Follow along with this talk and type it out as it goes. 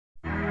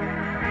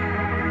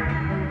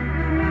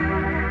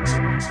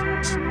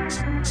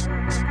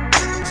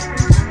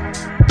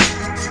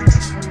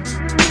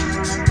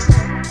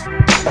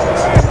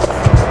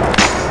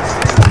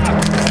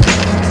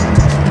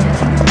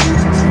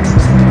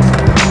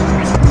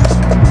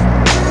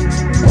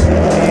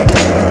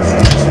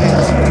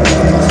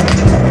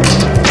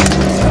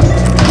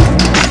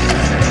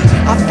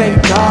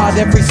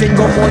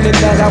single morning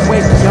that I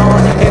wake on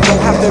and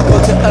don't have to go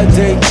to a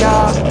day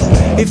job.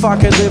 If I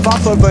could live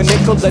off of a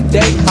nickel a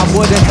day, I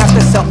wouldn't have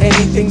to sell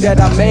anything that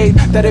I made,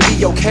 that'd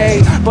be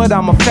okay. But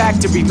I'm a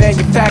factory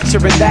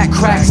manufacturing that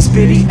crack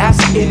spitty.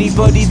 Ask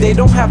anybody, they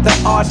don't have the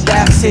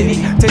audacity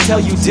to tell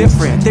you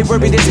different. They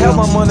worried as hell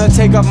I'm gonna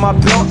take off my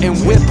belt and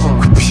whip them.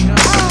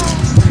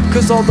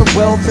 Cause all the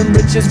wealth and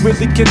riches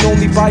really can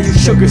only buy you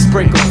sugar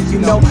sprinkles. You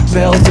know,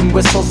 bells and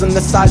whistles and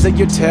the size of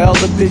your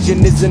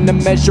television isn't a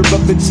measure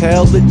of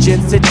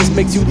intelligence. It just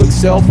makes you look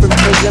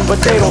self-imprisoned, but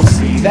they don't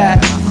see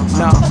that.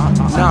 Nah,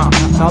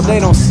 they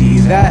don't see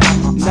that.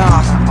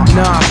 Nah,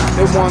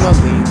 they wanna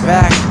lean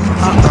back.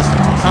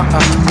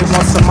 They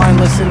want some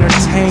mindless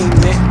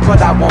entertainment,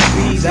 but I won't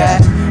be that.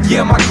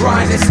 Yeah, my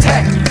grind is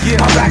tech,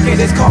 my racket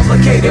is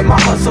complicated,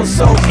 my hustle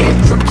so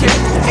intricate.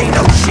 Ain't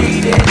no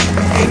cheating,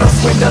 ain't no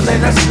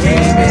swindling or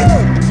scheming.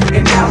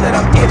 And now that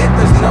I'm in it,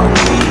 there's no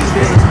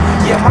leaving.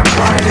 Yeah, my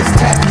grind is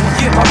tech,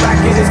 my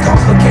racket is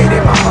complicated,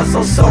 my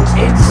hustle so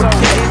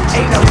intricate.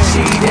 Ain't no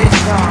cheating,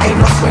 ain't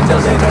no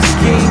swindling or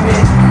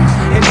scheming.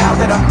 And now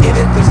that I'm in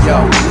it, there's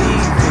no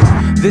leaving.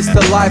 This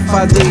the life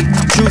I lead,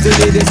 choosing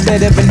it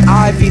instead of an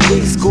Ivy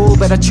League school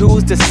that I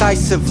choose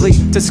decisively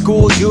to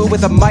school you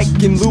with a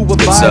mic in lieu of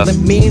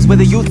violent means,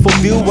 with a youthful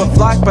view of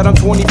life. But I'm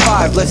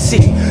 25, let's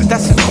see,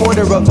 that's a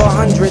quarter of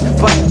 100.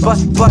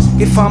 But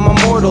if I'm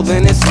immortal,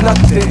 then it's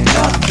nothing.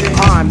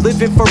 I'm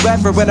living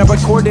forever when I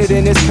record it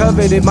and it's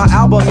coveted. My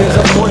album is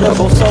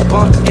affordable, so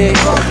bump it.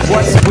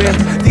 What's with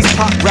these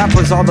pop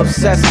rappers all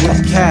obsessed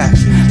with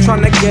cash,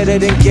 trying to get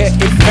it and get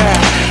it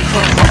fast?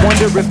 I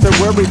wonder if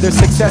they're worried their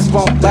success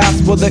won't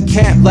last. Well, it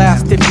can't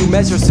last if you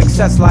measure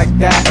success like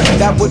that.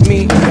 That would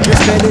mean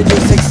you're spending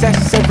your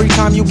success every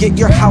time you get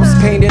your house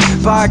painted,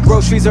 buy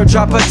groceries or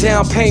drop a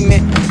down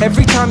payment.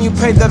 Every time you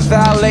pay the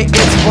valet,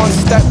 it's one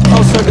step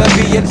closer to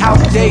being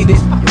outdated.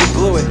 You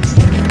blew it.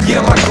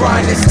 Yeah, my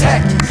grind is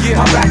tech,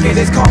 my racket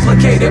is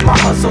complicated, my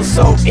hustle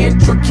so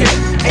intricate.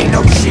 Ain't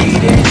no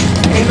cheating,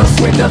 ain't no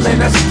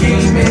swindling or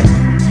scheming.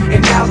 And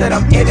now that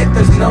I'm in it,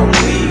 there's no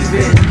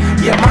leaving.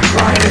 Yeah, my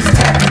grind is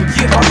tech,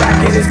 my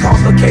racket is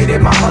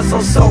complicated, my hustle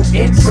so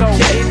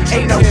intricate.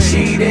 Ain't no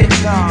cheating,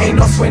 ain't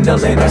no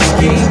swindling or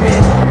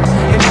scheming.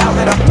 And now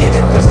that I'm in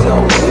it, there's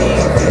no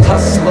leaving.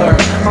 Hustler,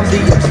 I'm the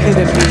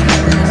epitome.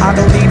 I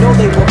don't need no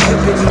label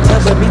pimping me,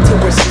 telling me to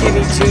wear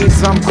skinny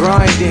jeans. I'm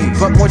grinding,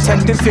 but more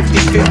tech than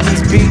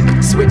 50/50s beat.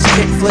 Switch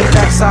kick flip,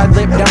 backside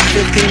lip down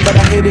 15, but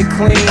I hit it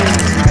clean.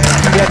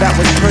 Yeah, that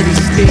was pretty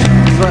steep,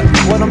 but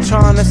what I'm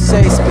trying to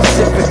say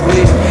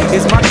specifically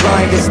is my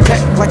grind is tech,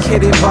 like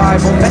hidden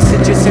Bible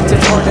messages. Since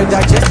it's hard to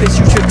digest this,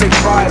 you should take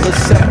pride.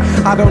 Listen,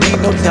 I don't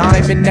need no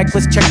diamond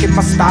necklace, checking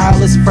my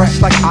style is fresh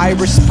like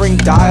Irish Spring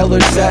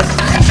dialer zest.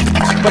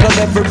 But I'll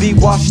never be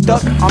washed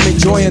up, I'm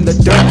enjoying the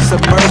dirt,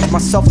 submerge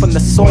myself in the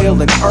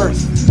soil and earth.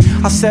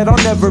 I said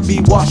I'll never be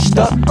washed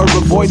up or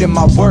avoiding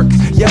my work.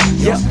 Yeah,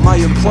 my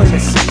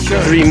employment's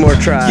secure. 3 more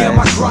tries. Yeah,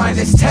 my grind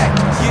is tech,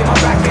 my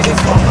racket is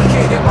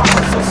complicated, my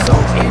hustle so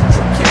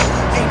intricate.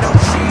 Ain't no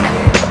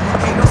cheating,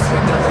 ain't no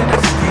swindling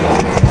or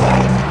scheming.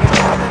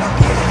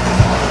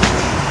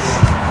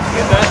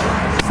 Get that?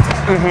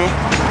 Mm-hmm.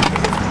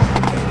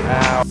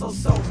 Ow.